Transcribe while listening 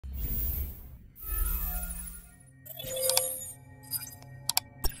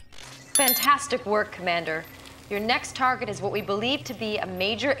Fantastic work, Commander. Your next target is what we believe to be a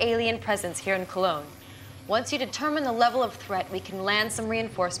major alien presence here in Cologne. Once you determine the level of threat, we can land some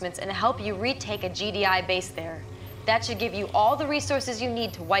reinforcements and help you retake a GDI base there. That should give you all the resources you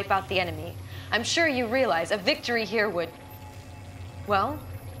need to wipe out the enemy. I'm sure you realize a victory here would, well,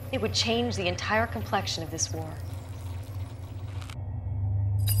 it would change the entire complexion of this war.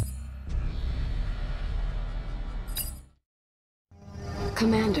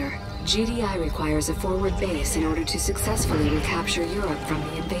 Commander, GDI requires a forward base in order to successfully recapture Europe from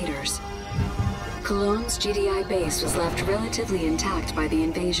the invaders. Cologne's GDI base was left relatively intact by the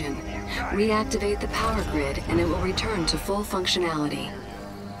invasion. Reactivate the power grid and it will return to full functionality.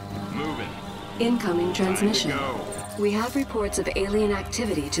 Moving. Incoming transmission. We have reports of alien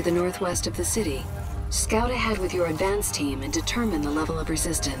activity to the northwest of the city. Scout ahead with your advance team and determine the level of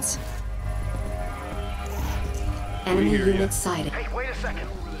resistance. Enemy units sighted. Hey, wait a second.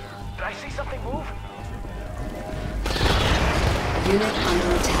 Did I see something move? Unit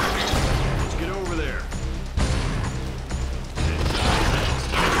under attack. Let's get over there.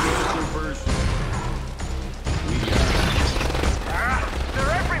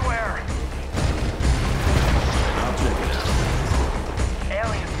 They're everywhere! I'll check it out.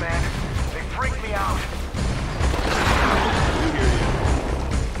 Aliens, man. They freaked me out. We hear you.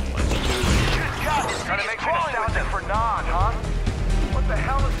 Let's do it. Good God, this thing is crawling for Nod, huh? What the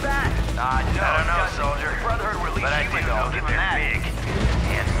hell is that? I don't know, soldier. Brotherhood were least human, though, given that. Big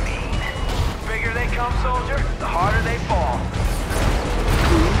and mean. The bigger they come, soldier, the harder they fall.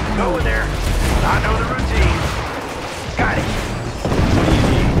 Go in there. I know the routine. Got it.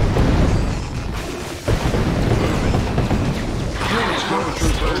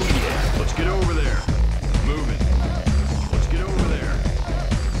 Let's get over there. Moving. Let's get over there.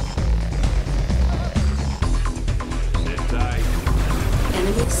 Sit tight.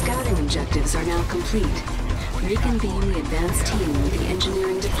 Enemy scouting objectives are now complete. Reconvene the advanced team with the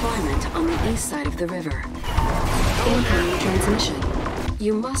engineering deployment on the east side of the river. Incoming transmission.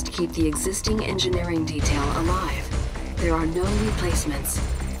 You must keep the existing engineering detail alive. There are no replacements.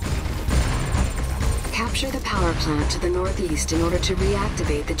 Capture the power plant to the northeast in order to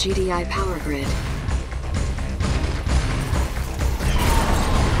reactivate the GDI power grid.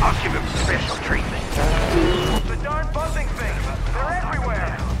 I'll give him special treatment. The darn buzzing things! They're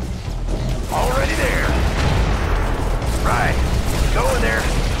everywhere! Already there. Right. Go in there.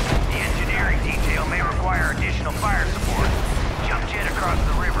 The engineering detail may require additional fire support. Jump jet across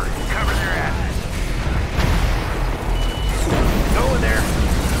the river. Cover their asses. Go in there.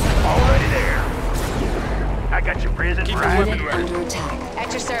 Already there. I got your prison right Unit under attack.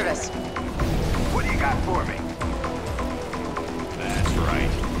 At your service. What do you got for me? That's right.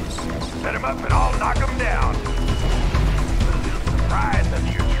 Set him up and I'll knock him down. Right, the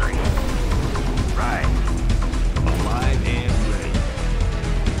new tree. Right. Alive and ready.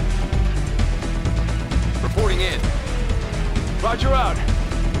 Reporting in. Roger out.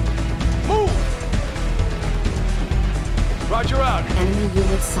 Move! Roger out. Enemy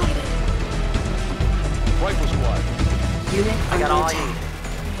units sighted. Rifle squad. Unit under attack.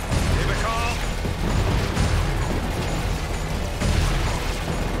 Give a call.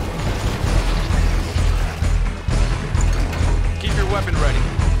 Keep your weapon ready.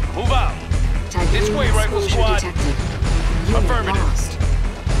 Move out. Tiberium This way, rifle exposure squad. detected. Unit Affirmative. lost.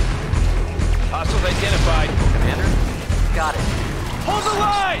 Hostiles identified. Commander? Got it. Hold the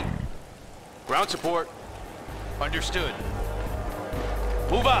line! Ground support. Understood.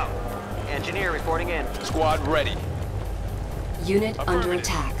 Move out. Engineer reporting in. Squad ready. Unit under Affirmative.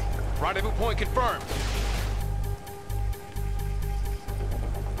 attack. Rendezvous point confirmed.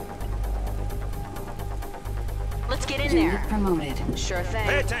 Let's get in Unit there. promoted. Sure thing.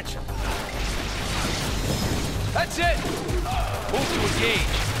 Pay attention. That's it. Move to engage.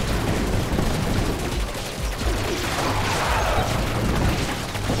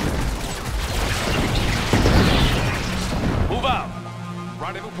 Move out.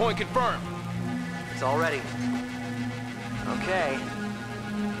 Rendezvous point confirmed. It's all ready. Okay.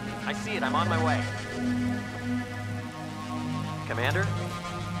 I see it. I'm on my way. Commander?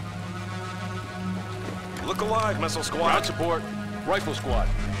 Look alive, missile squad. Ground support. Rifle squad.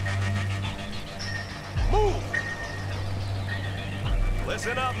 Move!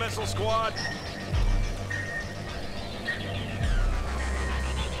 Listen up, missile squad.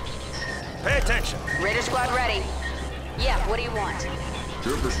 Pay attention. Raider squad ready. Yeah, what do you want?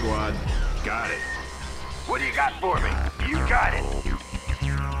 Trooper squad. Got it. What do you got for me? You got it.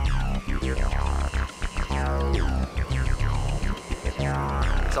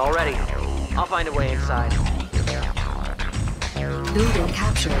 It's all ready. I'll find a way inside. Building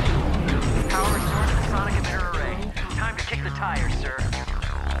captured. Power restored to the sonic emitter array. Time to kick the tires, sir.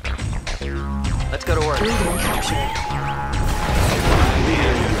 Let's go to work. Building captured.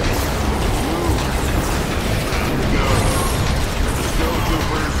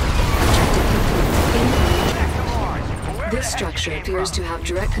 This structure appears to have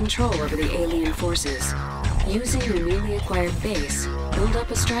direct control over the alien forces. Using your newly acquired base, build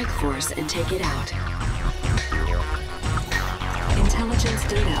up a strike force and take it out. Intelligence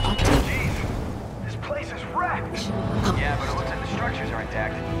data update. Jeez, this place is wrecked. Yeah, but it looks like the structures are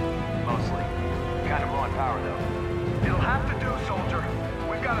intact. Mostly. Kind of low on power, though. It'll have to do, soldier.